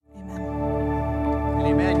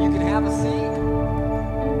Amen. You can have a seat.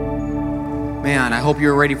 Man, I hope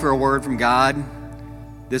you're ready for a word from God.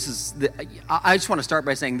 I just want to start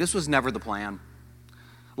by saying this was never the plan.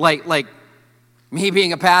 Like me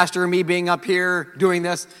being a pastor, me being up here doing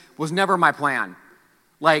this was never my plan.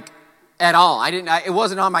 Like at all. It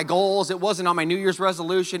wasn't on my goals. It wasn't on my New Year's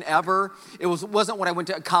resolution ever. It wasn't what I went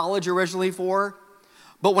to college originally for.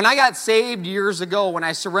 But when I got saved years ago, when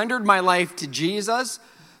I surrendered my life to Jesus,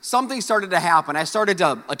 something started to happen. I started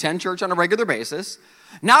to attend church on a regular basis.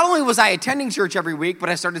 Not only was I attending church every week, but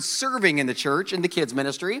I started serving in the church, in the kids'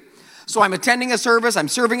 ministry. So I'm attending a service, I'm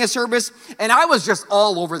serving a service, and I was just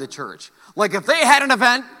all over the church. Like if they had an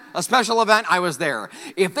event, a special event, I was there.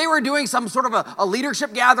 If they were doing some sort of a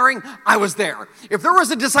leadership gathering, I was there. If there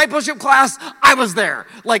was a discipleship class, I was there.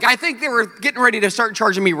 Like I think they were getting ready to start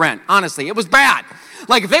charging me rent, honestly. It was bad.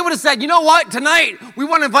 Like if they would have said, you know what, tonight we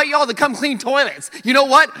want to invite you all to come clean toilets. You know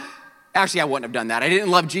what? Actually, I wouldn't have done that. I didn't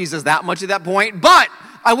love Jesus that much at that point, but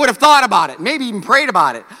I would have thought about it, maybe even prayed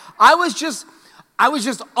about it. I was just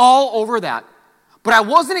all over that. But I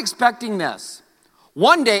wasn't expecting this.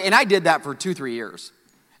 One day, and I did that for 2-3 years.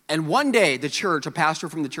 And one day, the church, a pastor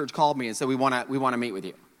from the church called me and said, we want to meet with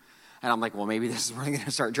you. And I'm like, well, maybe this is where they're going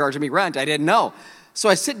to start charging me rent. I didn't know. So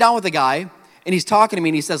I sit down with the guy, and he's talking to me,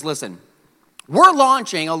 and he says, listen, we're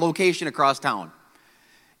launching a location across town.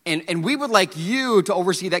 And we would like you to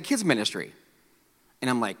oversee that kids ministry. And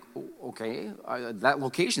I'm like, okay, that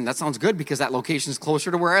location, that sounds good because that location is closer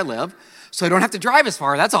to where I live. So I don't have to drive as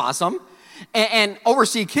far. That's awesome. And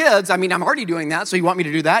oversee kids, I mean, I'm already doing that. So you want me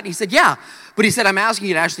to do that? And he said, yeah. But he said, I'm asking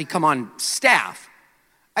you to actually come on staff.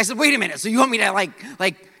 I said, wait a minute. So you want me to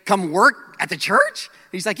like come work at the church?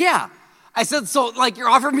 And he's like, yeah. I said, so like you're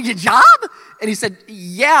offering me a job? And he said,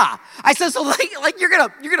 yeah. I said, so like you're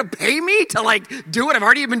gonna pay me to like do what I've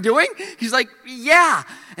already been doing? He's like, yeah.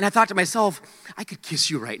 And I thought to myself, I could kiss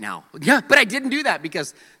you right now. Yeah, but I didn't do that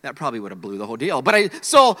because that probably would have blew the whole deal. But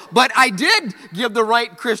I did give the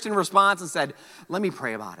right Christian response and said, let me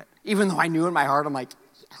pray about it. Even though I knew in my heart, I'm like,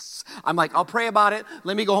 yes. I'm like, I'll pray about it.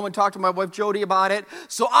 Let me go home and talk to my wife Jody about it.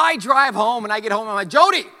 So I drive home and I get home and I'm like,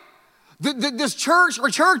 Jody, this church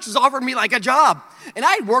has offered me like a job. And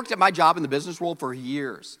I had worked at my job in the business world for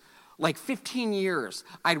years. Like 15 years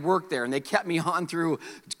I'd worked there, and they kept me on through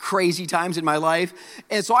crazy times in my life.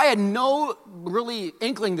 And so I had no really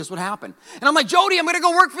inkling this would happen. And I'm like, Jody, I'm going to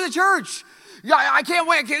go work for the church. Yeah, I can't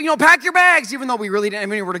wait. Pack your bags, even though we really didn't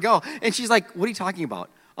have anywhere to go. And she's like, what are you talking about?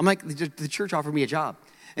 I'm like, the church offered me a job.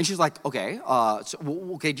 And she's like, okay,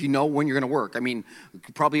 do you know when you're going to work? I mean,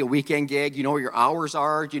 probably a weekend gig. You know what your hours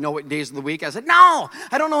are? Do you know what days of the week? I said, no,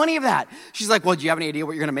 I don't know any of that. She's like, well, do you have any idea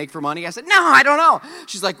what you're going to make for money? I said, no, I don't know.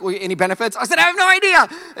 She's like, well, any benefits? I said, I have no idea.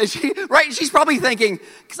 And she's probably thinking,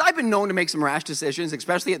 because I've been known to make some rash decisions,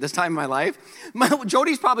 especially at this time in my life.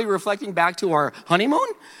 Jody's probably reflecting back to our honeymoon,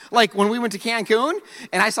 like when we went to Cancun,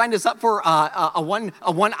 and I signed us up for a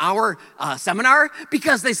 1 hour seminar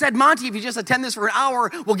because they said, Monty, if you just attend this for an hour,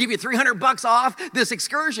 we'll give you $300 off this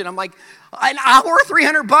excursion. I'm like, an hour,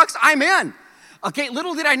 $300? I'm in. Okay,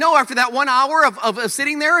 little did I know after that 1 hour of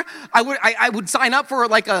sitting there, I would sign up for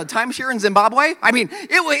like a timeshare in Zimbabwe. I mean,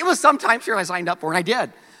 it was some timeshare I signed up for, and I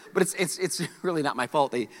did. But it's really not my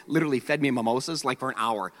fault. They literally fed me mimosas like for an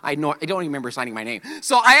hour. I don't even remember signing my name.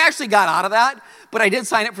 So I actually got out of that, but I did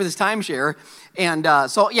sign up for this timeshare. And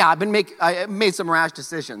I made some rash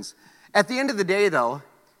decisions. At the end of the day, though,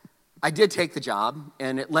 I did take the job,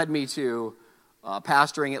 and it led me to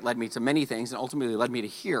pastoring. It led me to many things, and ultimately led me to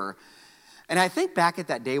here. And I think back at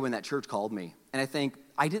that day when that church called me, and I think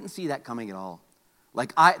I didn't see that coming at all.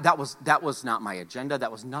 Like that was not my agenda.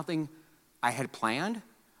 That was nothing I had planned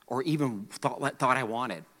or even thought I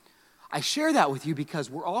wanted. I share that with you because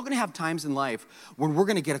we're all going to have times in life when we're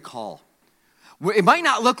going to get a call. It might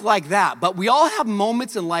not look like that, but we all have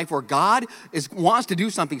moments in life where God wants to do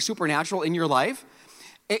something supernatural in your life.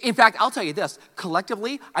 In fact, I'll tell you this,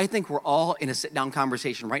 collectively, I think we're all in a sit-down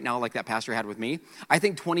conversation right now like that pastor had with me. I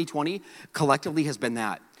think 2020 collectively has been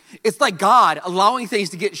that. It's like God allowing things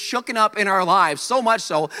to get shooken up in our lives so much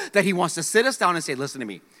so that he wants to sit us down and say, listen to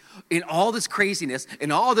me, in all this craziness,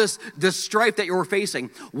 in all this strife that you're facing,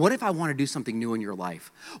 what if I want to do something new in your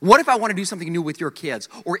life? What if I want to do something new with your kids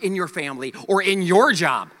or in your family or in your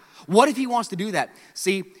job? What if he wants to do that?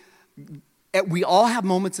 See, we all have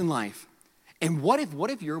moments in life. And what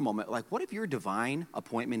if your moment, like what if your divine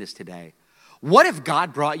appointment is today? What if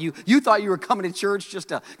God brought you thought you were coming to church just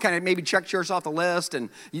to kind of maybe check church off the list and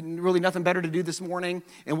really nothing better to do this morning?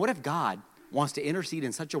 And what if God wants to intercede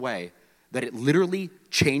in such a way that it literally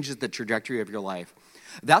changes the trajectory of your life?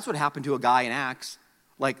 That's what happened to a guy in Acts.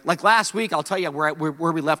 Like last week, I'll tell you where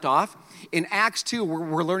we left off. In Acts 2,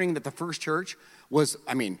 we're learning that the first church was,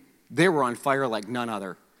 they were on fire like none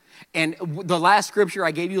other. And the last scripture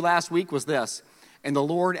I gave you last week was this. And the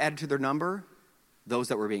Lord added to their number those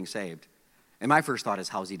that were being saved. And my first thought is,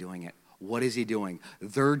 how's he doing it? What is he doing?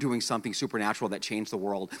 They're doing something supernatural that changed the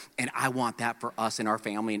world. And I want that for us in our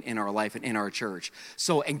family and in our life and in our church.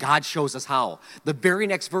 And God shows us how. The very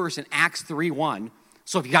next verse in Acts 3:1.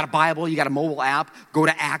 So if you got a Bible, you got a mobile app, go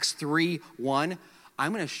to Acts 3:1.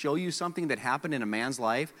 I'm going to show you something that happened in a man's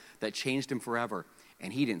life that changed him forever.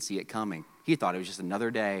 And he didn't see it coming. He thought it was just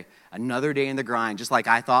another day in the grind. Just like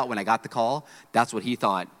I thought when I got the call, that's what he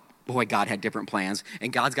thought. Boy, God had different plans,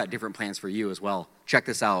 and God's got different plans for you as well. Check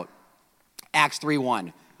this out. Acts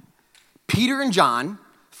 3:1. Peter and John,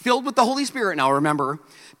 filled with the Holy Spirit now, remember,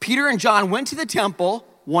 Peter and John went to the temple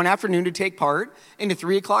one afternoon to take part in the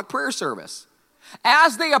 3 o'clock prayer service.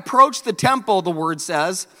 As they approached the temple, the word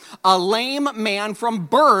says, a lame man from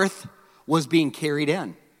birth was being carried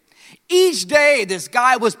in. Each day, this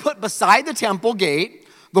guy was put beside the temple gate,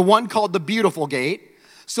 the one called the Beautiful Gate,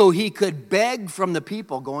 so he could beg from the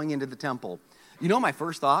people going into the temple. You know my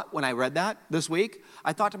first thought when I read that this week?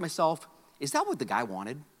 I thought to myself, is that what the guy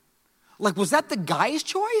wanted? Like, was that the guy's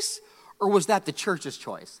choice, or was that the church's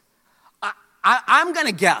choice? I'm going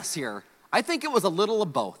to guess here. I think it was a little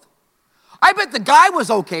of both. I bet the guy was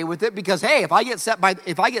okay with it because, hey, if I get sent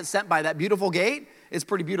by that beautiful gate, it's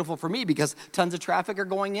pretty beautiful for me because tons of traffic are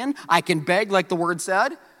going in. I can beg like the word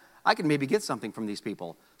said. I can maybe get something from these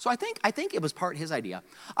people. So I think it was part his idea.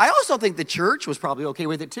 I also think the church was probably okay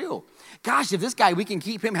with it too. Gosh, if this guy, we can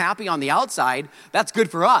keep him happy on the outside, that's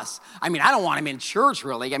good for us. I don't want him in church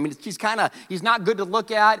really. He's not good to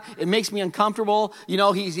look at. It makes me uncomfortable. You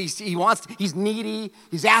know, he's needy.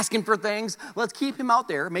 He's asking for things. Let's keep him out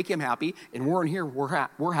there, make him happy, and we're in here,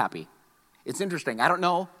 we're happy. It's interesting. I don't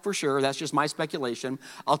know for sure. That's just my speculation.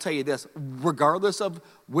 I'll tell you this, regardless of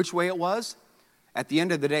which way it was, at the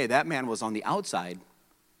end of the day, that man was on the outside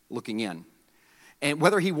looking in. And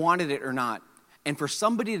whether he wanted it or not. And for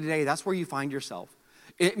somebody today, that's where you find yourself.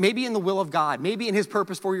 Maybe in the will of God, maybe in his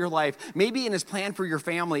purpose for your life, maybe in his plan for your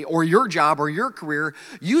family or your job or your career.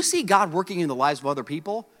 You see God working in the lives of other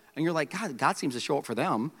people, and you're like, God seems to show up for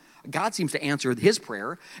them. God seems to answer his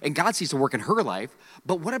prayer, and God seems to work in her life.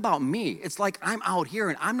 But what about me? It's like I'm out here,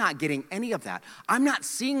 and I'm not getting any of that. I'm not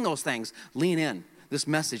seeing those things. Lean in. This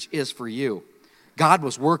message is for you. God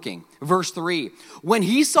was working. Verse 3, when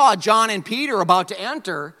he saw John and Peter about to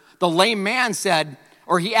enter, the lame man said,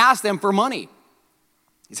 or he asked them for money.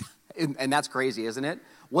 And that's crazy, isn't it?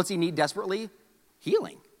 What's he need desperately?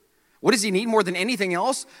 Healing. What does he need more than anything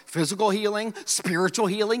else? Physical healing, spiritual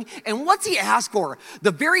healing. And what's he ask for?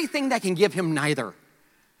 The very thing that can give him neither.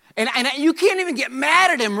 And you can't even get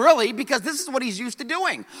mad at him, really, because this is what he's used to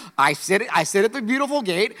doing. I sit at the Beautiful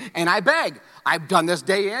Gate, and I beg. I've done this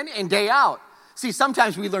day in and day out. See,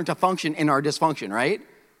 sometimes we learn to function in our dysfunction, right?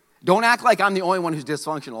 Don't act like I'm the only one who's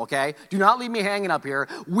dysfunctional, okay? Do not leave me hanging up here.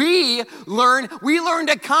 We learn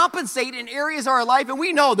to compensate in areas of our life, and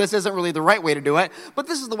we know this isn't really the right way to do it, but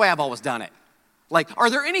this is the way I've always done it. Like, are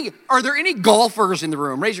there any golfers in the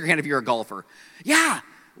room? Raise your hand if you're a golfer. Yeah.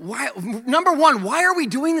 Why? Number one, why are we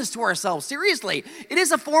doing this to ourselves? Seriously, it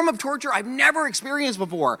is a form of torture I've never experienced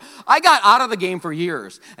before. I got out of the game for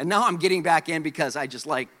years, and now I'm getting back in because I just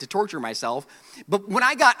like to torture myself. But when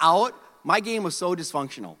I got out, my game was so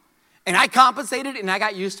dysfunctional. And I compensated, and I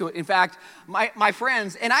got used to it. In fact, my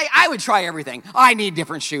friends, and I would try everything. I need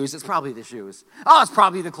different shoes. It's probably the shoes. Oh, it's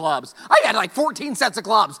probably the clubs. I had like 14 sets of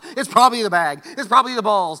clubs. It's probably the bag. It's probably the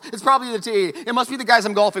balls. It's probably the tee. It must be the guys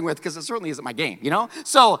I'm golfing with, because it certainly isn't my game, you know?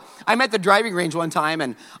 So I'm at the driving range one time,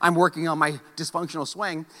 and I'm working on my dysfunctional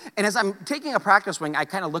swing. And as I'm taking a practice swing, I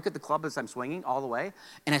kind of look at the club as I'm swinging all the way,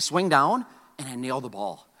 and I swing down, and I nail the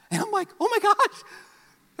ball. And I'm like, oh my gosh.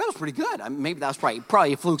 That was pretty good. Maybe that was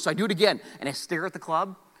probably a fluke. So I do it again, and I stare at the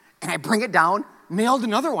club, and I bring it down, nailed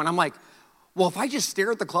another one. I'm like, well, if I just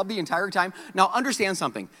stare at the club the entire time. Now, understand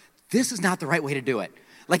something. This is not the right way to do it.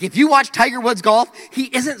 Like, if you watch Tiger Woods golf, he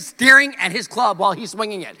isn't staring at his club while he's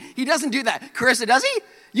swinging it. He doesn't do that. Carissa, does he?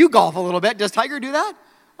 You golf a little bit. Does Tiger do that?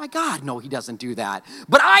 My God, no, he doesn't do that.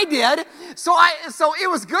 But I did. So it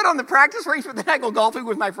was good on the practice range, but then I go golfing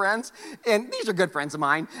with my friends, and these are good friends of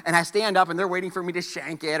mine, and I stand up, and they're waiting for me to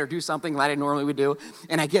shank it or do something that I normally would do,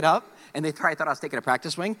 and I get up, and they thought I was taking a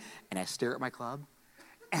practice swing, and I stare at my club,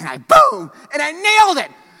 and I boom, and I nailed it.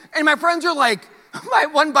 And my friends are like, my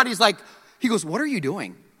one buddy's like, he goes, what are you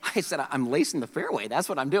doing? I said, I'm lacing the fairway. That's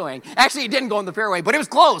what I'm doing. Actually, it didn't go in the fairway, but it was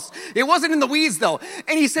close. It wasn't in the weeds, though.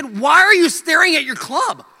 And he said, why are you staring at your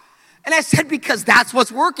club? And I said, because that's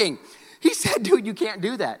what's working. He said, dude, you can't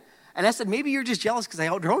do that. And I said, maybe you're just jealous because I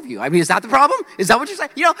outdrove you. I mean, is that the problem? Is that what you're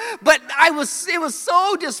saying? But it was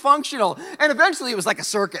so dysfunctional. And eventually it was like a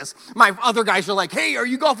circus. My other guys are like, hey, are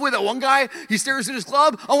you golfing with that one guy? He stares at his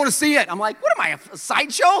club. I want to see it. I'm like, what am I, a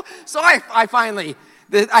sideshow? So I finally,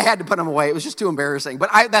 I had to put him away. It was just too embarrassing. But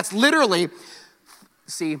that's literally,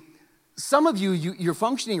 see, some of you're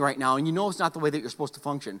functioning right now and you know it's not the way that you're supposed to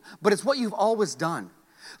function. But it's what you've always done.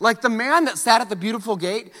 Like the man that sat at the beautiful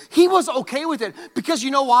gate, he was okay with it because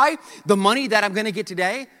you know why? The money that I'm going to get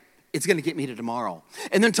today, it's going to get me to tomorrow.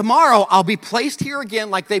 And then tomorrow I'll be placed here again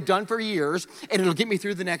like they've done for years and it'll get me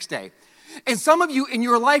through the next day. And some of you in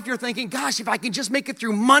your life, you're thinking, gosh, if I can just make it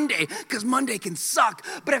through Monday, because Monday can suck.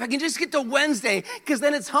 But if I can just get to Wednesday, because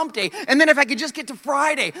then it's hump day. And then if I can just get to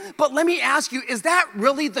Friday. But let me ask you, is that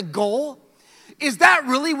really the goal? Is that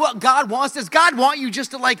really what God wants? Does God want you just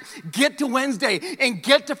to get to Wednesday and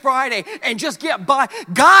get to Friday and just get by?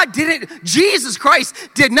 Jesus Christ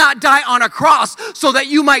did not die on a cross so that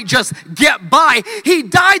you might just get by. He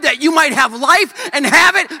died that you might have life and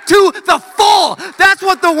have it to the full. That's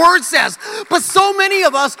what the word says. But so many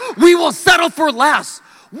of us, we will settle for less.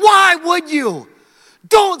 Why would you?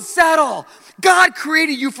 Don't settle. God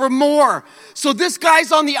created you for more. So this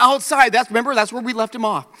guy's on the outside. That's where we left him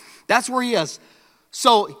off. That's where he is.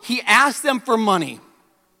 So he asked them for money.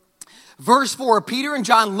 Verse 4, Peter and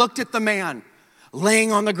John looked at the man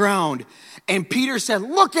laying on the ground. And Peter said,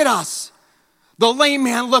 look at us. The lame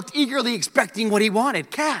man looked eagerly expecting what he wanted,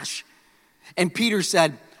 cash. And Peter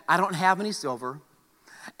said, I don't have any silver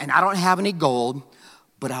and I don't have any gold,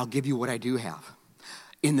 but I'll give you what I do have.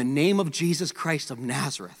 In the name of Jesus Christ of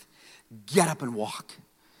Nazareth, get up and walk.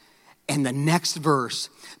 And the next verse,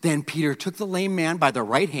 then Peter took the lame man by the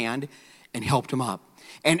right hand and helped him up.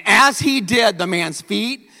 And as he did, the man's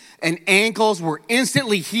feet and ankles were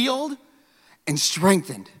instantly healed and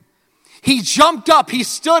strengthened. He jumped up, he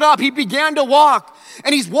stood up, he began to walk,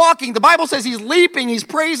 and he's walking. The Bible says he's leaping, he's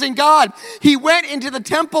praising God. He went into the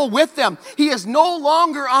temple with them. He is no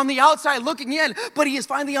longer on the outside looking in, but he is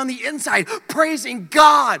finally on the inside praising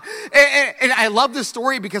God. And I love this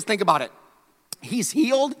story because think about it. He's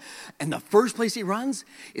healed, and the first place he runs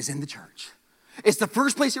is in the church. It's the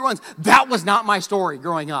first place he runs. That was not my story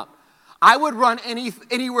growing up. I would run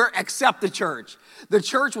anywhere except the church. The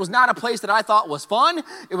church was not a place that I thought was fun.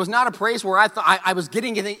 It was not a place where I thought I was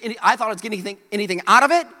getting anything. I thought I was getting anything out of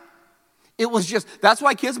it. It was just, that's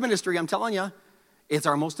why kids ministry, I'm telling you, it's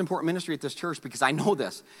our most important ministry at this church because I know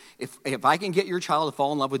this. If I can get your child to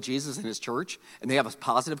fall in love with Jesus and his church, and they have a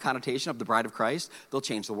positive connotation of the bride of Christ, they'll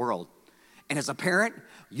change the world. And as a parent,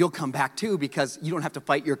 you'll come back too because you don't have to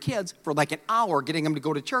fight your kids for an hour getting them to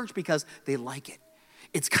go to church because they like it.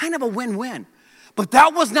 It's kind of a win-win. But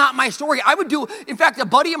that was not my story. In fact, a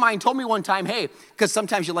buddy of mine told me one time, hey, because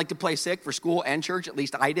sometimes you like to play sick for school and church, at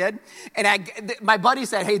least I did. And my buddy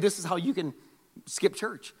said, hey, this is how you can skip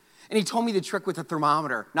church. And he told me the trick with the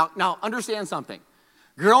thermometer. Now understand something.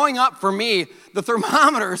 Growing up for me, the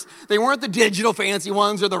thermometers, they weren't the digital fancy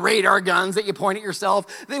ones or the radar guns that you point at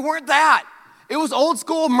yourself. They weren't that. It was old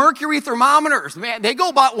school mercury thermometers. Man, they go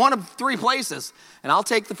about one of three places. And I'll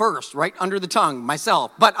take the first, right under the tongue,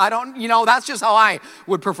 myself. But I don't, that's just how I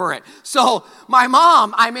would prefer it. So my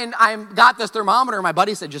mom, I got this thermometer. My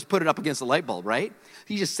buddy said, just put it up against the light bulb, right?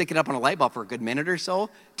 You just stick it up on a light bulb for a good minute or so.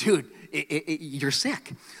 Dude, you're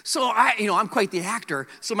sick. So I'm quite the actor.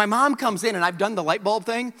 So my mom comes in and I've done the light bulb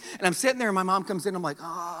thing. And I'm sitting there and my mom comes in. I'm like,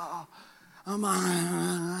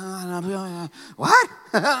 what?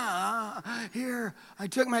 Here, I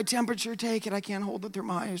took my temperature, take it. I can't hold the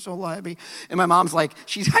thermometer, so heavy. And my mom's like,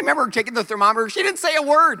 I remember taking the thermometer. She didn't say a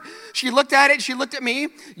word. She looked at it. She looked at me.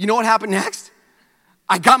 You know what happened next?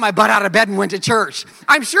 I got my butt out of bed and went to church.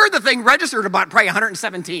 I'm sure the thing registered about probably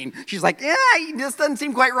 117. She's like, yeah, this doesn't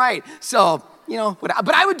seem quite right. So,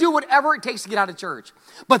 but I would do whatever it takes to get out of church.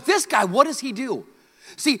 But this guy, what does he do?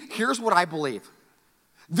 See, here's what I believe.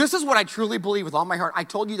 This is what I truly believe with all my heart. I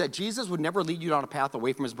told you that Jesus would never lead you down a path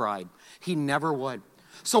away from his bride. He never would.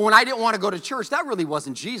 So when I didn't want to go to church, that really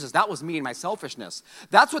wasn't Jesus. That was me and my selfishness.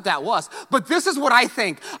 That's what that was. But this is what I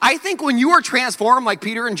think. I think when you are transformed like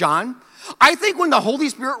Peter and John, I think when the Holy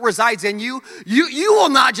Spirit resides in you, you will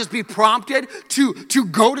not just be prompted to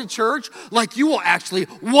go to church, like you will actually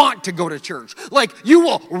want to go to church. Like you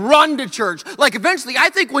will run to church. Like eventually, I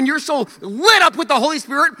think when you're so lit up with the Holy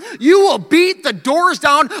Spirit, you will beat the doors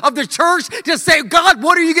down of the church to say, God,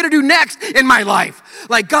 what are you going to do next in my life?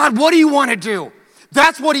 Like, God, what do you want to do?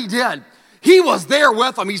 That's what he did. He was there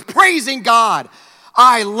with them. He's praising God.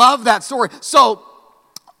 I love that story. So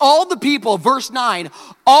all the people, verse 9,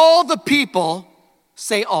 all the people,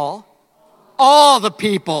 say all all the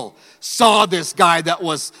people saw this guy that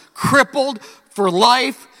was crippled for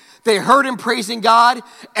life. They heard him praising God.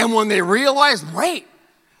 And when they realized, wait,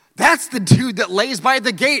 that's the dude that lays by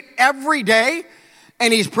the gate every day,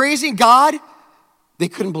 and he's praising God, they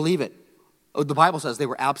couldn't believe it. The Bible says they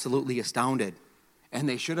were absolutely astounded, and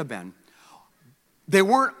they should have been. They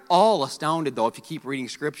weren't all astounded, though, if you keep reading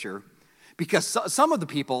Scripture, because some of the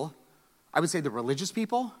people, I would say the religious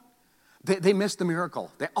people, they missed the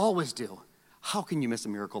miracle. They always do. How can you miss a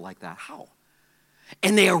miracle like that? How?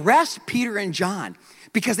 And they arrest Peter and John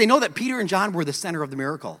because they know that Peter and John were the center of the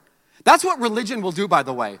miracle. That's what religion will do, by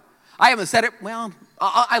the way. I haven't said it. Well,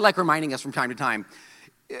 I like reminding us from time to time.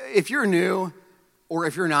 If you're new or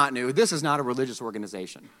if you're not new, this is not a religious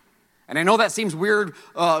organization. And I know that seems weird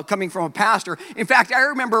coming from a pastor. In fact, I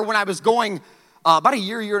remember when I was going about a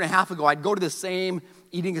year and a half ago, I'd go to the same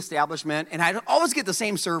eating establishment, and I'd always get the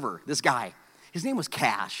same server, this guy. His name was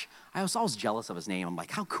Cash. I was always jealous of his name. I'm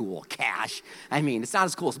like, how cool, Cash. I mean, it's not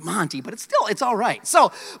as cool as Monty, but it's all right.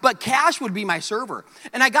 But Cash would be my server.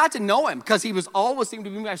 And I got to know him because he was always seemed to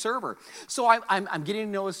be my server. So I'm getting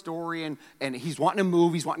to know his story, and he's wanting to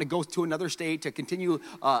move. He's wanting to go to another state to continue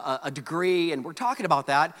a degree, and we're talking about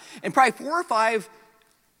that. And probably 4 or 5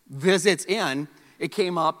 visits in, it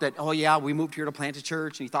came up that, oh yeah, we moved here to plant a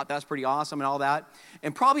church, and he thought that's pretty awesome and all that.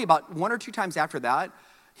 And probably about 1 or 2 times after that,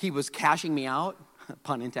 he was cashing me out.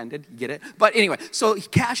 Pun intended, you get it? But anyway, so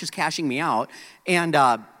Cash is cashing me out, and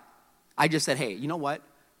I just said, hey, you know what?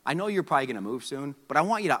 I know you're probably going to move soon, but I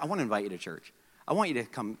want to invite you to church. I want you to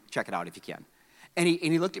come check it out if you can. And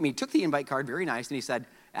he looked at me, took the invite card, very nice, and he said,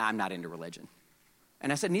 I'm not into religion.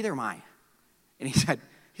 And I said, neither am I. And he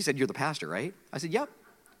said, you're the pastor, right? I said, yep.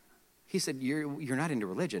 He said, you're not into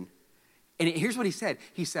religion. And here's what he said.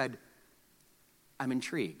 He said, I'm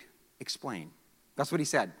intrigued. Explain. That's what he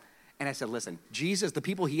said. And I said, listen, Jesus, the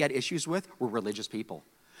people he had issues with were religious people.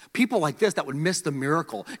 People like this that would miss the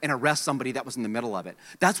miracle and arrest somebody that was in the middle of it.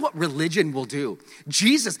 That's what religion will do.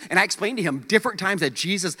 Jesus, and I explained to him different times that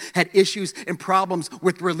Jesus had issues and problems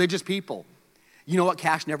with religious people. You know what?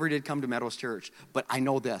 Cash never did come to Meadows Church, but I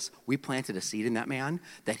know this. We planted a seed in that man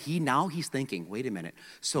that he's thinking, wait a minute,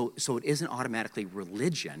 so it isn't automatically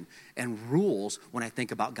religion and rules when I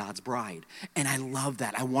think about God's bride. And I love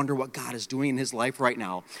that. I wonder what God is doing in his life right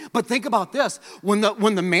now. But think about this. When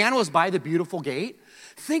the man was by the beautiful gate,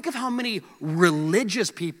 think of how many religious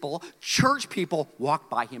people, church people, walk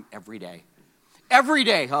by him every day. Every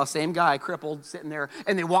day, same guy, crippled, sitting there,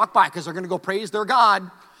 and they walk by because they're going to go praise their God.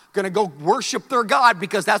 Going to go worship their God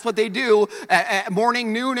because that's what they do at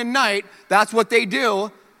morning, noon, and night. That's what they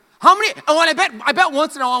do. How many? Oh, and I bet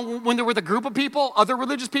once in a while when they're with a group of people, other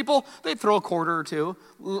religious people, they'd throw a quarter or two,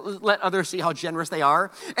 let others see how generous they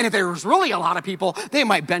are. And if there was really a lot of people, they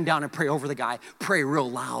might bend down and pray over the guy, pray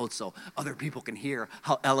real loud so other people can hear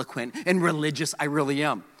how eloquent and religious I really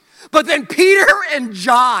am. But then Peter and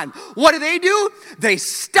John, what do? They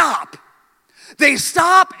stop. They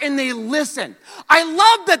stop and they listen. I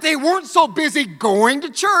love that they weren't so busy going to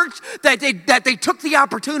church that they took the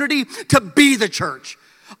opportunity to be the church.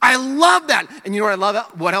 I love that. And you know what I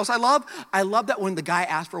love? What else I love? I love that when the guy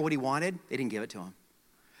asked for what he wanted, they didn't give it to him.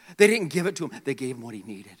 They didn't give it to him. They gave him what he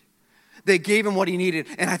needed. They gave him what he needed.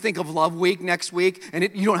 And I think of Love Week next week. And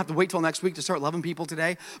you don't have to wait till next week to start loving people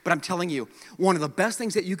today. But I'm telling you, one of the best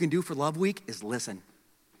things that you can do for Love Week is listen.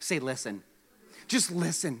 Say listen. Just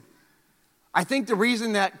listen. I think the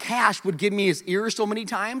reason that Cash would give me his ears so many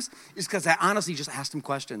times is because I honestly just asked him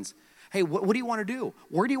questions. Hey, what do you want to do?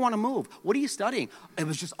 Where do you want to move? What are you studying? It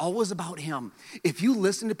was just always about him. If you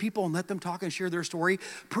listen to people and let them talk and share their story,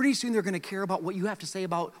 pretty soon they're going to care about what you have to say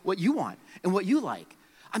about what you want and what you like.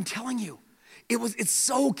 I'm telling you, it's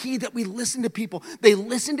so key that we listen to people. They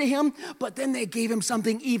listened to him, but then they gave him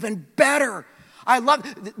something even better. I love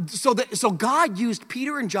so God used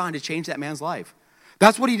Peter and John to change that man's life.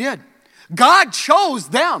 That's what he did. God chose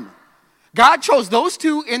them. God chose those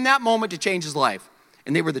two in that moment to change his life.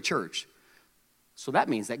 And they were the church. So that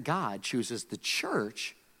means that God chooses the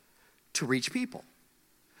church to reach people.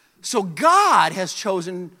 So God has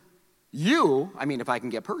chosen you. I mean, if I can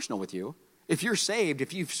get personal with you, if you're saved,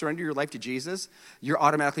 if you've surrendered your life to Jesus, you're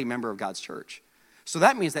automatically a member of God's church. So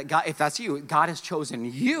that means that God, if that's you, God has chosen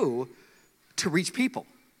you to reach people.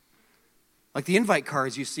 Like the invite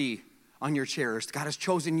cards you see on your chairs, God has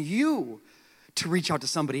chosen you to reach out to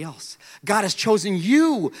somebody else. God has chosen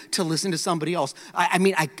you to listen to somebody else.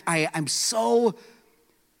 I'm so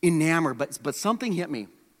enamored, but something hit me.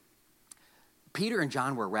 Peter and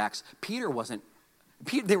John were wrecks.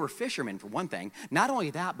 They were fishermen for one thing. Not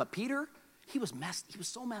only that, but Peter, he was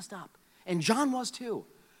so messed up. And John was too.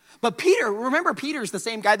 But Peter, remember Peter's the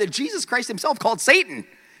same guy that Jesus Christ himself called Satan. He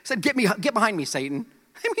said, get behind me, Satan.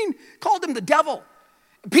 Called him the devil.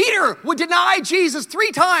 Peter would deny Jesus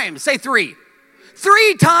 3 times. Say 3.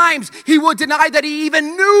 3 times he would deny that he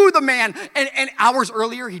even knew the man. And hours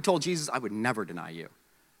earlier, he told Jesus, I would never deny you.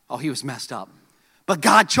 Oh, he was messed up. But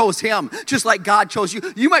God chose him, just like God chose you.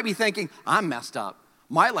 You might be thinking, I'm messed up.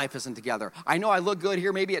 My life isn't together. I know I look good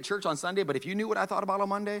here maybe at church on Sunday, but if you knew what I thought about on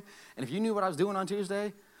Monday, and if you knew what I was doing on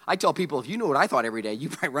Tuesday, I tell people, if you knew what I thought every day, you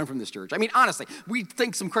might run from this church. I mean, honestly, we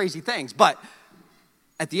think some crazy things, but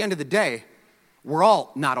at the end of the day, we're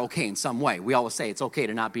all not okay in some way. We always say it's okay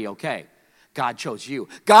to not be okay. God chose you.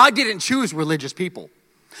 God didn't choose religious people.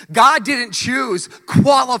 God didn't choose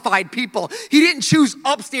qualified people. He didn't choose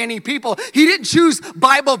upstanding people. He didn't choose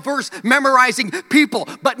Bible verse memorizing people.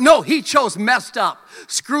 But no, he chose messed up,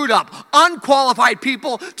 screwed up, unqualified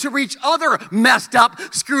people to reach other messed up,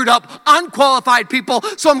 screwed up, unqualified people.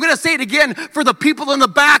 So I'm going to say it again for the people in the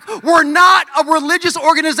back. We're not a religious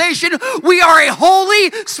organization. We are a Holy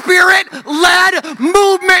Spirit-led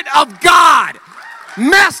movement of God.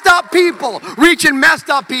 Messed up people, reaching messed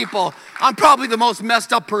up people. I'm probably the most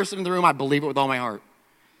messed up person in the room. I believe it with all my heart.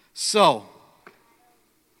 So,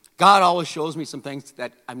 God always shows me some things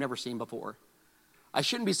that I've never seen before. I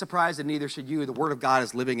shouldn't be surprised, and neither should you. The Word of God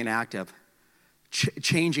is living and active,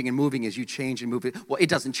 changing and moving as you change and move it. Well, it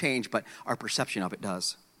doesn't change, but our perception of it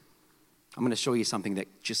does. I'm going to show you something that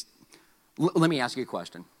just, let me ask you a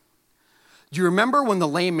question. Do you remember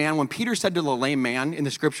when Peter said to the lame man in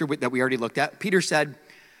the scripture that we already looked at, Peter said,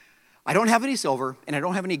 I don't have any silver and I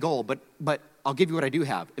don't have any gold, but I'll give you what I do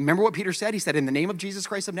have. And remember what Peter said? He said, in the name of Jesus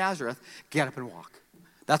Christ of Nazareth, get up and walk.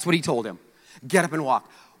 That's what he told him. Get up and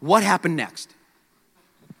walk. What happened next?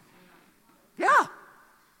 Yeah.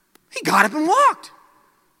 He got up and walked.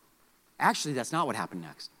 Actually, that's not what happened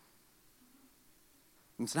next.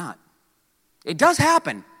 It's not. It does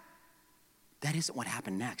happen. That isn't what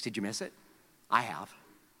happened next. Did you miss it? I have.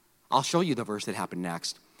 I'll show you the verse that happened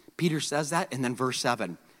next. Peter says that, and then verse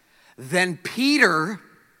 7. Then Peter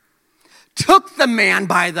took the man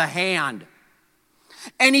by the hand,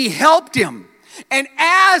 and he helped him. And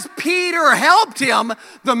as Peter helped him,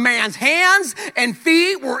 the man's hands and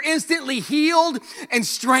feet were instantly healed and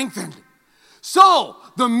strengthened. So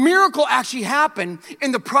the miracle actually happened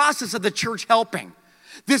in the process of the church helping.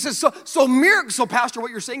 This is so Pastor, what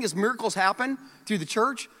you're saying is miracles happen through the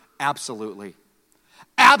church? Absolutely.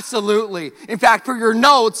 Absolutely. In fact, for your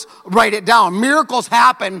notes, write it down. Miracles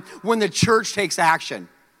happen when the church takes action.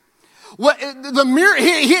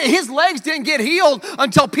 His legs didn't get healed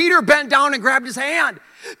until Peter bent down and grabbed his hand.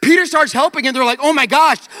 Peter starts helping, and they're like, oh my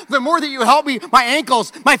gosh, the more that you help me, my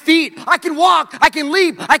ankles, my feet, I can walk, I can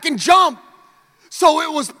leap, I can jump. So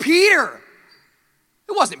it was Peter.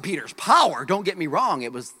 It wasn't Peter's power, don't get me wrong,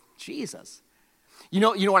 it was Jesus. You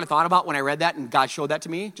know what I thought about when I read that and God showed that to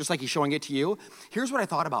me, just like he's showing it to you? Here's what I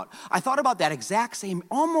thought about. I thought about that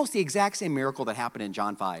almost the exact same miracle that happened in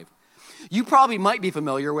John 5. You probably might be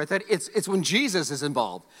familiar with it. It's when Jesus is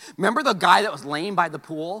involved. Remember the guy that was lame by the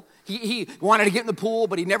pool? He wanted to get in the pool,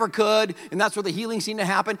 but he never could, and that's where the healing seemed to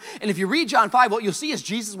happen. And if you read John 5, what you'll see is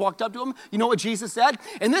Jesus walked up to him. You know what Jesus said?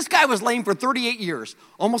 And this guy was lame for 38 years,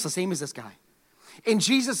 almost the same as this guy. And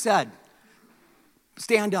Jesus said,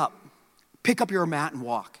 stand up, pick up your mat and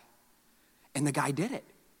walk. And the guy did it.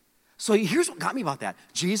 So here's what got me about that.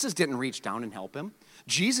 Jesus didn't reach down and help him.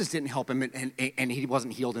 Jesus didn't help him and he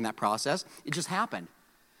wasn't healed in that process. It just happened.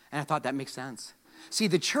 And I thought that makes sense. See,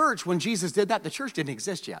 the church, when Jesus did that, the church didn't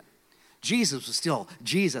exist yet. Jesus was still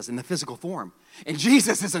Jesus in the physical form. And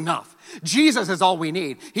Jesus is enough. Jesus is all we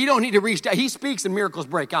need. He don't need to reach down. He speaks and miracles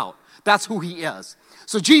break out. That's who he is.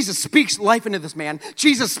 So Jesus speaks life into this man.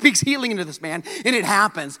 Jesus speaks healing into this man, and it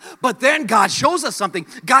happens. But then God shows us something.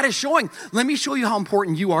 God is showing, let me show you how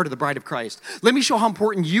important you are to the bride of Christ. Let me show how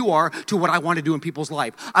important you are to what I want to do in people's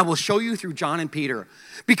life. I will show you through John and Peter,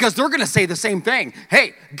 because they're going to say the same thing.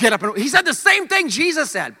 Hey, get up. He said the same thing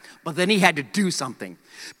Jesus said, but then he had to do something.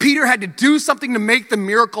 Peter had to do something to make the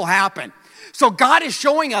miracle happen. So God is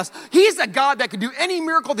showing us he's a God that can do any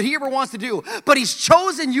miracle that he ever wants to do, but he's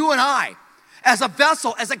chosen you and I as a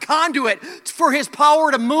vessel, as a conduit for his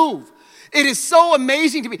power to move. It is so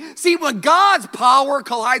amazing to me. See, when God's power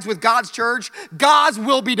collides with God's church, God's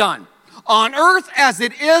will be done on earth as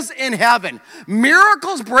it is in heaven.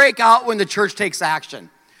 Miracles break out when the church takes action.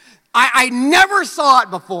 I never saw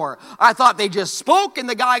it before. I thought they just spoke and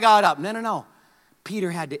the guy got up. No.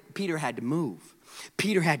 Peter had to move.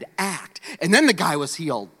 Peter had to act. And then the guy was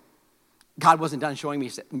healed. God wasn't done showing me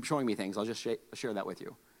things. I'll just share that with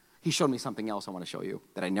you. He showed me something else I want to show you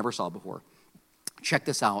that I never saw before. Check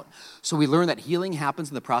this out. So we learn that healing happens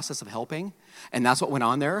in the process of helping, and that's what went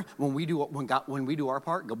on there. When we do our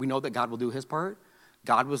part, we know that God will do his part.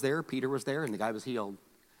 God was there, Peter was there, and the guy was healed.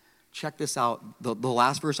 Check this out. The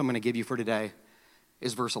last verse I'm going to give you for today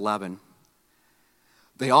is verse 11.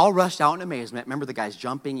 They all rushed out in amazement. Remember, the guy's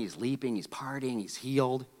jumping, he's leaping, he's partying, he's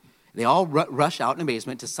healed. They all rush out in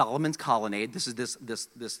amazement to Solomon's colonnade. This is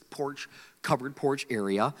this porch, covered porch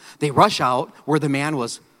area. They rush out where the man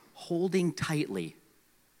was holding tightly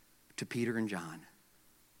to Peter and John.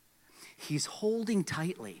 He's holding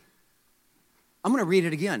tightly. I'm going to read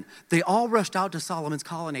it again. They all rushed out to Solomon's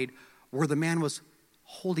colonnade where the man was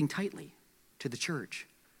holding tightly to the church.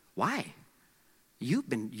 Why? You've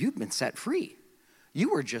been set free.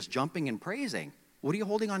 You were just jumping and praising. What are you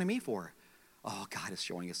holding on to me for? Oh, God is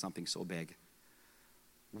showing us something so big.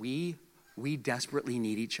 We desperately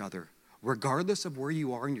need each other. Regardless of where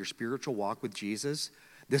you are in your spiritual walk with Jesus,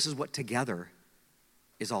 this is what together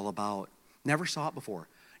is all about. Never saw it before.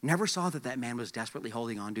 Never saw that man was desperately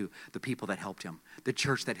holding on to the people that helped him, the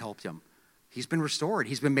church that helped him. He's been restored.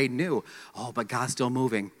 He's been made new. Oh, but God's still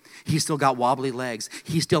moving. He's still got wobbly legs.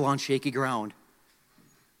 He's still on shaky ground.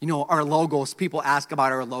 You know, our logos, people ask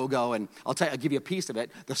about our logo, and I'll give you a piece of it.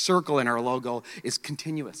 The circle in our logo is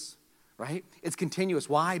continuous, right? It's continuous.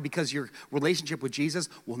 Why? Because your relationship with Jesus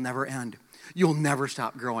will never end. You'll never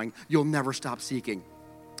stop growing. You'll never stop seeking.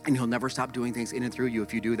 And he'll never stop doing things in and through you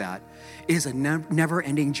if you do that. It is a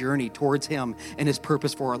never-ending journey towards him and his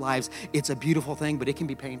purpose for our lives. It's a beautiful thing, but it can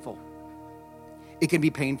be painful. It can be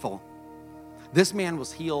painful. This man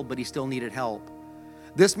was healed, but he still needed help.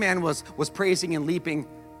 This man was praising and leaping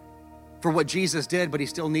for what Jesus did, but he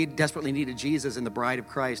still desperately needed Jesus and the bride of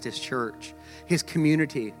Christ, his church, his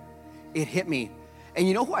community. It hit me. And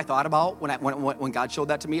you know who I thought about when God showed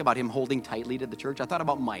that to me about him holding tightly to the church? I thought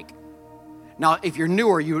about Mike. Now, if you're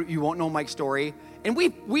newer, you won't know Mike's story. And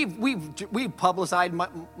we've publicized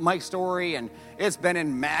Mike's story, and it's been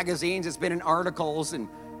in magazines, it's been in articles, and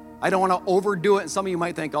I don't want to overdo it. And some of you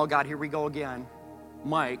might think, oh God, here we go again.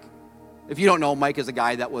 Mike. If you don't know, Mike is a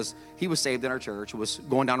guy he was saved in our church, was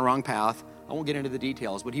going down the wrong path. I won't get into the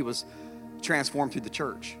details, but he was transformed through the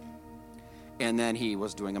church. And then he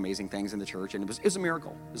was doing amazing things in the church, and it was a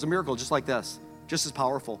miracle. It was a miracle just like this, just as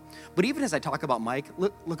powerful. But even as I talk about Mike,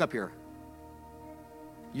 look up here.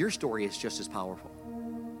 Your story is just as powerful.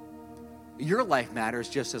 Your life matters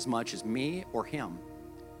just as much as me or him.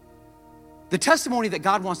 The testimony that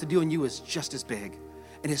God wants to do in you is just as big,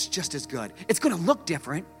 and it's just as good. It's going to look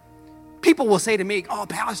different. People will say to me, oh,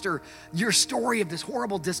 Pastor, your story of this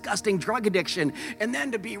horrible, disgusting drug addiction, and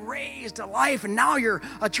then to be raised to life, and now you're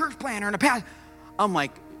a church planner and a pastor. I'm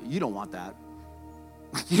like, you don't want that.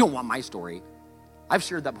 You don't want my story. I've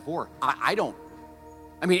shared that before. I don't.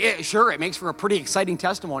 I mean, it makes for a pretty exciting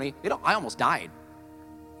testimony. I almost died.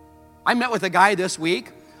 I met with a guy this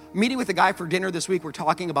week, meeting with a guy for dinner this week. We're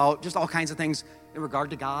talking about just all kinds of things in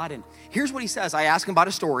regard to God. And here's what he says. I ask him about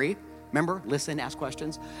a story. Remember, listen, ask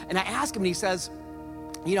questions. And I ask him, and he says,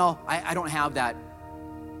 I don't have that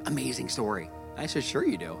amazing story. I said, sure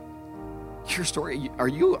you do. Your story,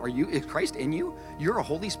 is Christ in you? You're a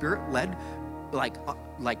Holy Spirit-led,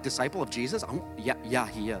 like disciple of Jesus? Yeah,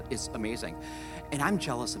 he is. It's amazing. And I'm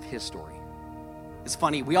jealous of his story. It's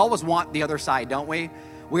funny. We always want the other side, don't we?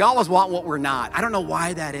 We always want what we're not. I don't know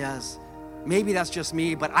why that is. Maybe that's just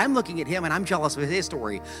me, but I'm looking at him and I'm jealous of his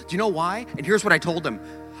story. Do you know why? And here's what I told him.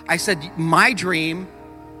 I said, my dream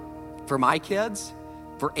for my kids,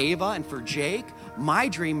 for Ava and for Jake, my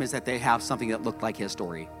dream is that they have something that looked like his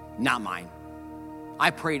story, not mine. I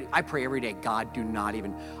pray every day, God,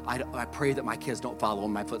 I pray that my kids don't follow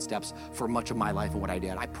in my footsteps for much of my life and what I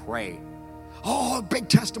did. I pray. Oh, big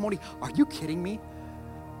testimony. Are you kidding me?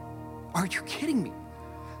 Are you kidding me?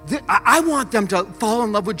 I want them to fall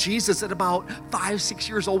in love with Jesus at about 5-6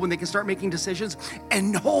 years old when they can start making decisions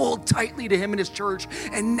and hold tightly to him in his church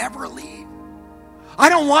and never leave. I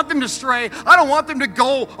don't want them to stray. I don't want them to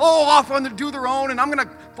go, off on to do their own, and I'm going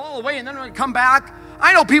to fall away and then I'm going to come back.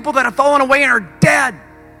 I know people that have fallen away and are dead.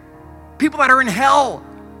 People that are in hell.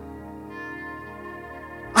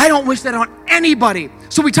 I don't wish that on anybody.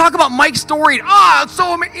 So we talk about Mike's story.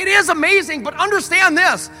 It is amazing, but understand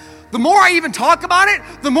this. The more I even talk about it,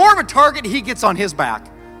 the more of a target he gets on his back.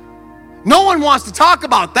 No one wants to talk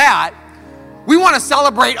about that. We want to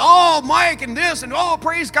celebrate, Mike and this, and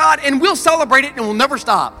praise God, and we'll celebrate it and we'll never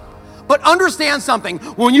stop. But understand something.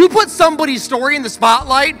 When you put somebody's story in the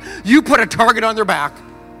spotlight, you put a target on their back.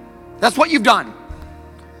 That's what you've done.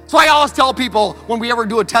 So I always tell people when we ever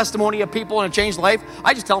do a testimony of people in a changed life,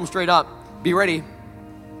 I just tell them straight up, be ready.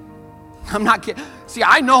 I'm not kidding. See,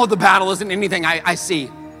 I know the battle isn't anything I see.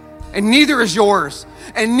 And neither is yours.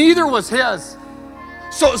 And neither was his.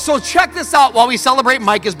 So check this out while we celebrate.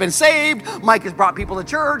 Mike has been saved. Mike has brought people to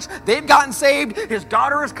church. They've gotten saved. His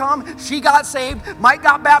daughter has come. She got saved. Mike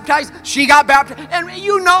got baptized. She got baptized. And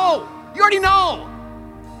you already know.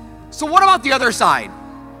 So what about the other side?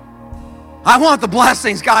 I want the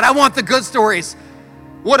blessings, God. I want the good stories.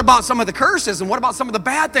 What about some of the curses? And what about some of the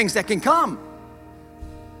bad things that can come?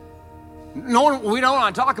 No, we don't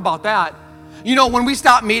want to talk about that. You know, when we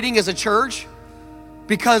stopped meeting as a church,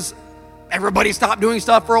 because everybody stopped doing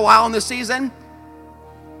stuff for a while in this season,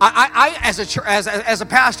 I as a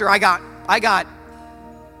pastor, I got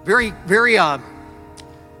very, very, I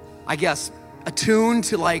guess, attuned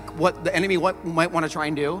to like what the enemy might want to try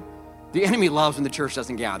and do. The enemy loves when the church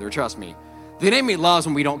doesn't gather, trust me. The enemy loves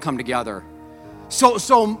when we don't come together. So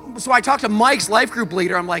I talked to Mike's life group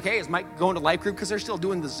leader. I'm like, hey, is Mike going to life group? Because they're still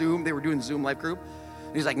doing the Zoom. They were doing the Zoom life group.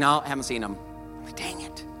 And he's like, no, I haven't seen him. I'm like, dang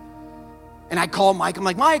it. And I call Mike. I'm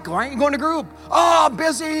like, Mike, why aren't you going to group? Oh, I'm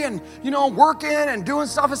busy and, working and doing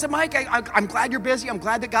stuff. I said, Mike, I'm glad you're busy. I'm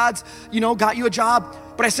glad that God's, got you a job.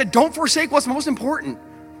 But I said, don't forsake what's most important.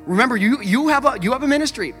 Remember, you have a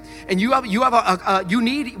ministry, and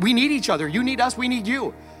we need each other. You need us, we need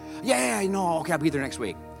you. Yeah, I know. Okay, I'll be there next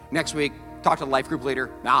week. Next week, talk to the life group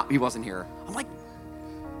leader. Nah, he wasn't here. I'm like,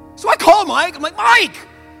 so I call Mike. I'm like, Mike,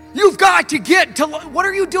 you've got to get to, what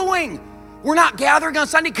are you doing? We're not gathering on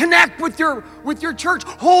Sunday. Connect with your church.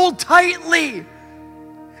 Hold tightly.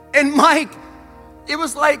 And Mike, it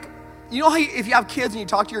was like, how if you have kids and you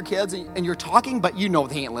talk to your kids and you're talking, but they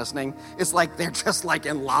ain't listening. It's like they're just like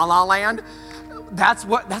in la la land. That's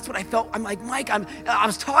what I felt. I'm like, Mike, I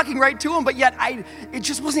was talking right to him, but yet it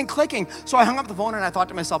just wasn't clicking. So I hung up the phone and I thought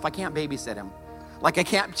to myself, I can't babysit him. Like I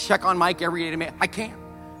can't check on Mike every day. I can't.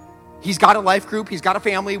 He's got a life group. He's got a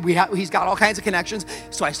family. He's got all kinds of connections.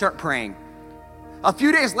 So I start praying. A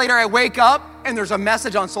few days later, I wake up and there's a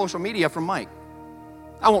message on social media from Mike.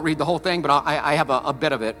 I won't read the whole thing, but I have a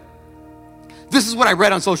bit of it. This is what I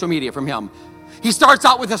read on social media from him. He starts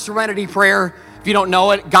out with a serenity prayer. If you don't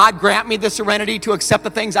know it, God grant me the serenity to accept the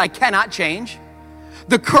things I cannot change,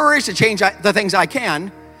 the courage to change the things I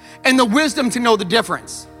can, and the wisdom to know the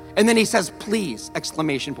difference. And then he says, please,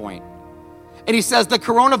 exclamation point. And he says, the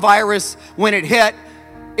coronavirus, when it hit,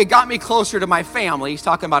 it got me closer to my family. He's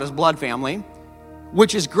talking about his blood family,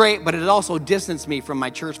 which is great, but it also distanced me from my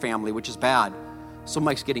church family, which is bad. So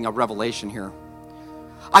Mike's getting a revelation here.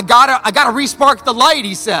 I gotta re-spark the light,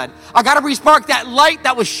 he said. I gotta re-spark that light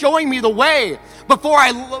that was showing me the way before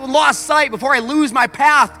I lost sight, before I lose my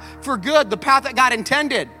path for good, the path that God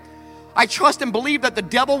intended. I trust and believe that the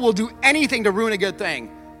devil will do anything to ruin a good thing.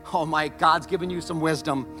 Oh, Mike, God's given you some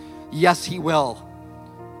wisdom. Yes, he will.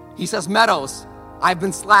 He says, Meadows, I've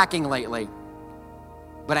been slacking lately,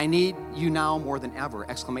 but I need you now more than ever.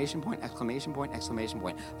 Exclamation point, exclamation point, exclamation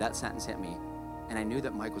point. That sentence hit me, and I knew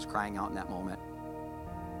that Mike was crying out in that moment.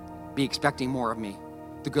 Be expecting more of me.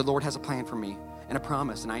 The good Lord has a plan for me and a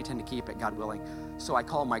promise, and I intend to keep it, God willing. So I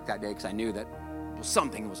called Mike that day because I knew that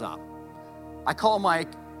something was up. I call Mike.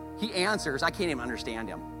 He answers. I can't even understand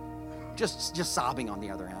him. Just sobbing on the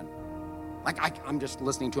other end. Like I'm just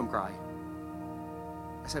listening to him cry.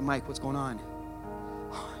 I said, Mike, what's going on?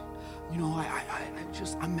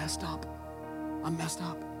 I'm messed up. I'm messed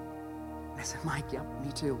up. And I said, Mike, yep,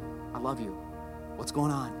 me too. I love you. What's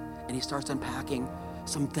going on? And he starts unpacking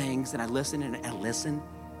some things, and I listen and I listen.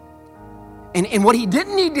 And what he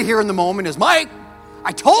didn't need to hear in the moment is, Mike,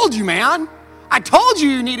 I told you, man. I told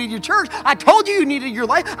you needed your church. I told you needed your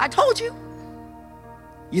life. I told you.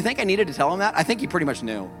 You think I needed to tell him that? I think he pretty much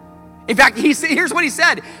knew. In fact, here's what he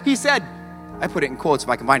said. He said, I put it in quotes if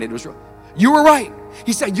I can find it. It was, you were right.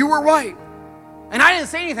 He said, you were right. And I didn't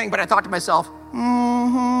say anything, but I thought to myself,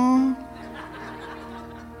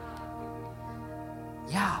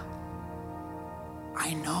 yeah,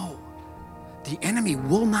 I know. The enemy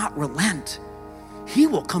will not relent. He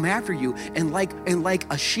will come after you and like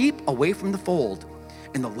a sheep away from the fold,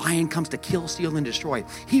 and the lion comes to kill, steal, and destroy.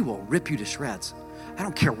 He will rip you to shreds. I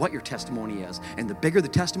don't care what your testimony is. And the bigger the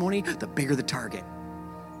testimony, the bigger the target.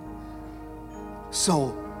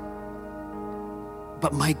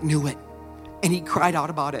 But Mike knew it, and he cried out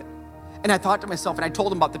about it. And I thought to myself, and I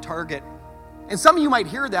told him about the target. And some of you might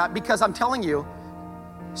hear that because I'm telling you,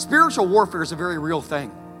 spiritual warfare is a very real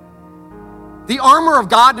thing. The armor of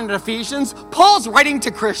God in Ephesians, Paul's writing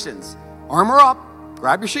to Christians. Armor up,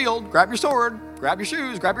 grab your shield, grab your sword, grab your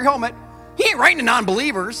shoes, grab your helmet. He ain't writing to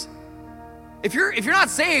non-believers. If you're not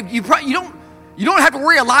saved, you don't have to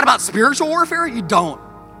worry a lot about spiritual warfare. You don't.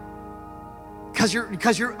 Because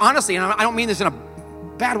you're honestly, and I don't mean this in a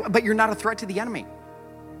bad way, but you're not a threat to the enemy.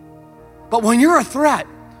 But when you're a threat,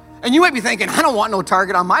 And you might be thinking, I don't want no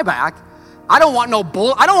target on my back. I don't want no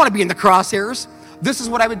bullet. I don't want to be in the crosshairs. This is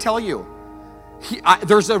what I would tell you.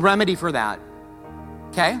 There's a remedy for that,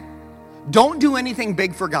 okay? Don't do anything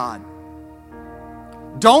big for God.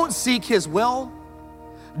 Don't seek his will.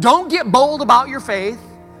 Don't get bold about your faith.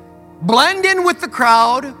 Blend in with the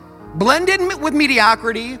crowd. Blend in with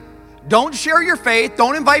mediocrity. Don't share your faith.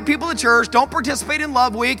 Don't invite people to church. Don't participate in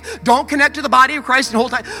Love Week. Don't connect to the body of Christ the whole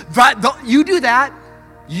time. You do that,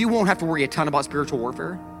 you won't have to worry a ton about spiritual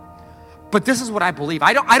warfare. But this is what I believe.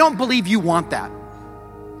 I don't believe you want that.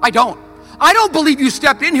 I don't believe you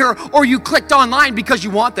stepped in here or you clicked online because you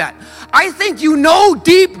want that. I think you know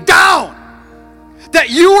deep down that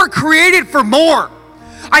you were created for more.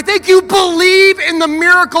 I think you believe in the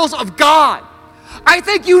miracles of God. I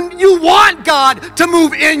think you want God to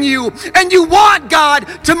move in you, and you want God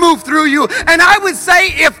to move through you. And I would say,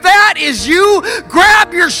 if that is you,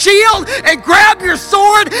 grab your shield and grab your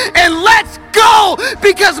sword and let's go,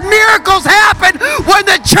 because miracles happen when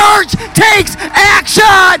the church takes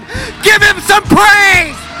action. Give him some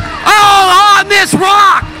praise. Oh, on this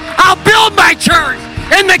rock, I'll build my church,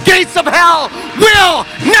 and the gates of hell will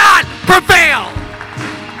not prevail.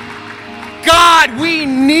 God, we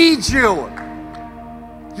need you.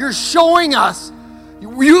 You're showing us.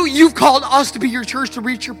 You've called us to be your church to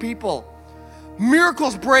reach your people.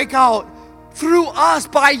 Miracles break out through us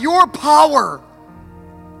by your power.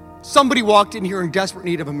 Somebody walked in here in desperate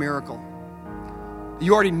need of a miracle.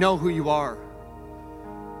 You already know who you are.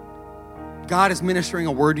 God is ministering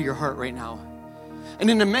a word to your heart right now. And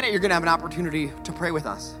in a minute, you're going to have an opportunity to pray with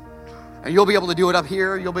us. And you'll be able to do it up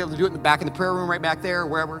here. You'll be able to do it in the back in the prayer room right back there,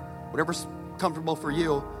 wherever, whatever's comfortable for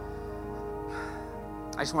you.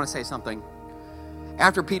 I just want to say something.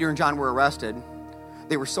 After Peter and John were arrested,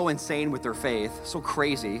 they were so insane with their faith, so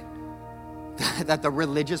crazy, that the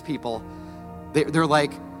religious people, they're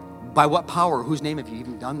like, by what power, whose name have you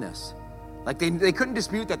even done this? Like they couldn't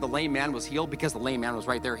dispute that the lame man was healed because the lame man was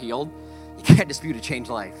right there healed. You can't dispute a changed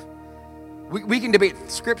life. We can debate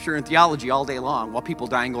scripture and theology all day long while people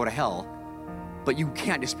die and go to hell, but you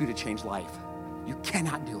can't dispute a changed life. You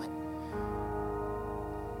cannot do it.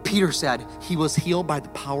 Peter said he was healed by the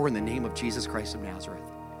power in the name of Jesus Christ of Nazareth.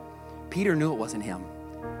 Peter knew it wasn't him.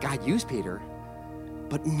 God used Peter,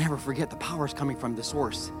 but never forget the power is coming from the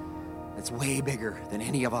source. It's way bigger than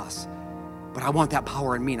any of us. But I want that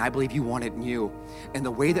power in me, and I believe you want it in you. And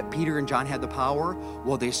the way that Peter and John had the power,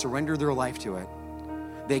 well, they surrendered their life to it.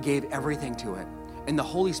 They gave everything to it. And the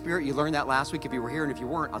Holy Spirit, you learned that last week if you were here, and if you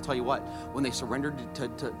weren't, I'll tell you what, when they surrendered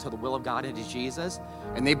to the will of God and to Jesus,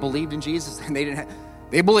 and they believed in Jesus, and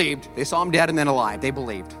they believed. They saw him dead and then alive. They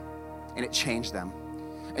believed. And it changed them.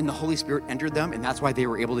 And the Holy Spirit entered them, and that's why they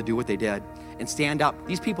were able to do what they did and stand up.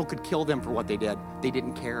 These people could kill them for what they did. They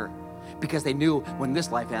didn't care because they knew when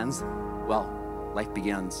this life ends, well, life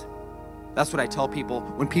begins. That's what I tell people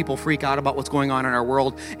when people freak out about what's going on in our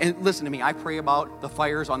world. And listen to me, I pray about the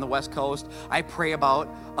fires on the West Coast. I pray about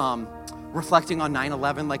reflecting on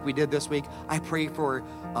 9/11 like we did this week. I pray for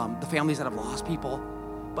the families that have lost people.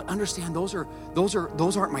 But understand, those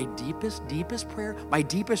aren't my deepest prayer. My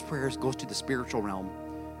deepest prayers goes to the spiritual realm.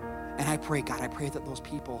 And I pray, God, I pray that those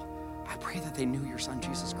people, I pray that they knew your son,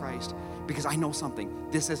 Jesus Christ. Because I know something.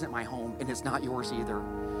 This isn't my home, and it's not yours either.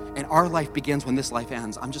 And our life begins when this life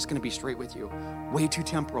ends. I'm just going to be straight with you. Way too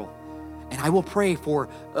temporal. And I will pray for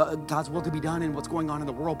God's will to be done in what's going on in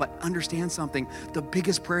the world. But understand something. The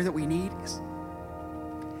biggest prayer that we need is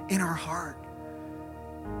in our heart.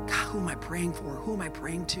 God, who am I praying for? Who am I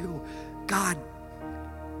praying to? God,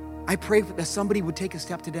 I pray that somebody would take a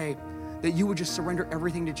step today, that you would just surrender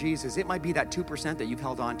everything to Jesus. It might be that 2% that you've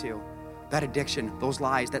held on to, that addiction, those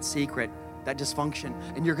lies, that secret, that dysfunction,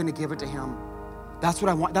 and you're going to give it to him. That's what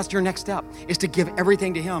I want. That's your next step, is to give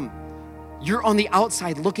everything to him. You're on the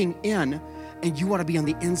outside looking in, and you want to be on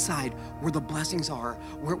the inside where the blessings are,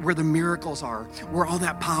 where the miracles are, where all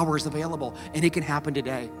that power is available, and it can happen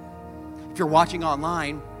today. If you're watching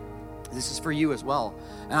online, this is for you as well.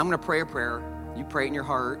 And I'm going to pray a prayer. You pray it in your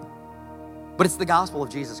heart. But it's the gospel of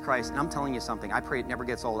Jesus Christ. And I'm telling you something. I pray it never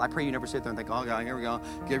gets old. I pray you never sit there and think, oh, God, here we go.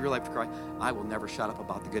 Give your life to Christ. I will never shut up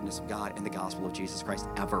about the goodness of God and the gospel of Jesus Christ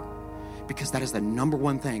ever. Because that is the number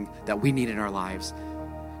one thing that we need in our lives.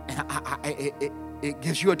 And it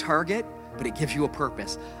gives you a target, but it gives you a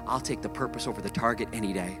purpose. I'll take the purpose over the target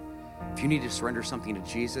any day. If you need to surrender something to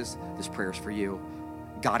Jesus, this prayer is for you.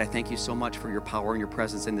 God, I thank you so much for your power and your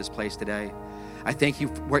presence in this place today. I thank you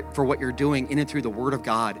for what you're doing in and through the Word of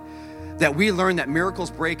God, that we learn that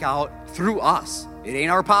miracles break out through us. It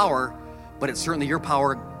ain't our power, but it's certainly your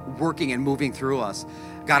power working and moving through us.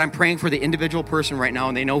 God, I'm praying for the individual person right now,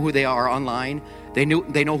 and they know who they are online. They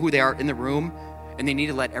know who they are in the room, and they need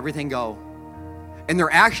to let everything go. And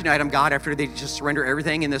their action item, God, after they just surrender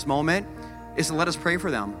everything in this moment, is to let us pray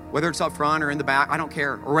for them. Whether it's up front or in the back, I don't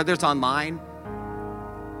care. Or whether it's online.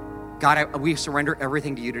 God, we surrender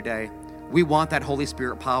everything to you today. We want that Holy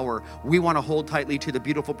Spirit power. We want to hold tightly to the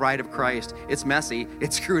beautiful bride of Christ. It's messy,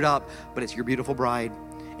 it's screwed up, but it's your beautiful bride,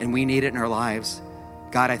 and we need it in our lives.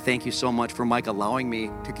 God, I thank you so much for Mike allowing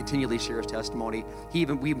me to continually share his testimony. We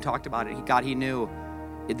even talked about it. God, he knew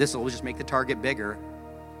this will just make the target bigger.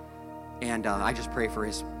 And I just pray for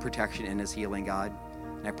his protection and his healing, God.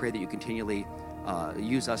 And I pray that you continually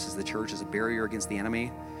use us as the church as a barrier against the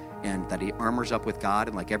enemy, and that he armors up with God.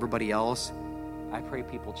 And like everybody else, I pray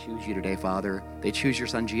people choose you today, Father. They choose your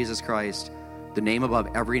Son, Jesus Christ, the name above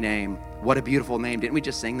every name. What a beautiful name. Didn't we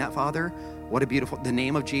just sing that, Father? What a beautiful, the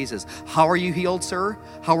name of Jesus. How are you healed, sir?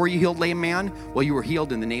 How are you healed, lame man? Well, you were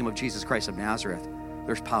healed in the name of Jesus Christ of Nazareth.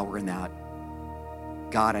 There's power in that.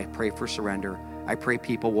 God, I pray for surrender. I pray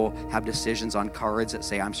people will have decisions on cards that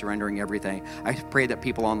say, I'm surrendering everything. I pray that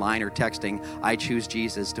people online are texting, I choose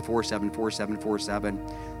Jesus to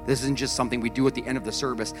 474747. This isn't just something we do at the end of the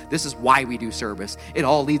service. This is why we do service. It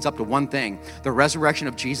all leads up to one thing, the resurrection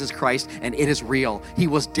of Jesus Christ, and it is real. He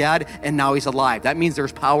was dead, and now he's alive. That means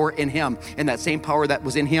there's power in him, and that same power that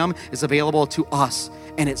was in him is available to us,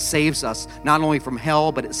 and it saves us, not only from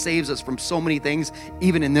hell, but it saves us from so many things,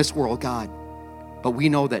 even in this world, God. But we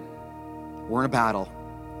know that we're in a battle,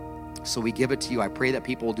 so we give it to you. I pray that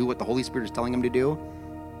people will do what the Holy Spirit is telling them to do.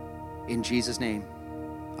 In Jesus' name,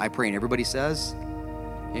 I pray, and everybody says,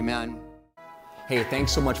 amen. Hey,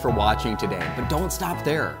 thanks so much for watching today, but don't stop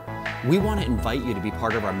there. We want to invite you to be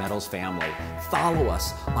part of our Meadows family. Follow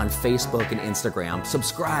us on Facebook and Instagram.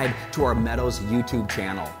 Subscribe to our Meadows YouTube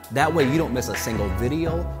channel. That way you don't miss a single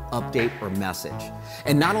video, update, or message.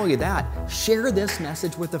 And not only that, share this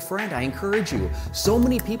message with a friend. I encourage you. So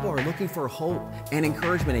many people are looking for hope and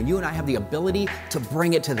encouragement, and you and I have the ability to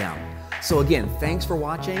bring it to them. So again, thanks for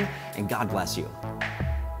watching, and God bless you.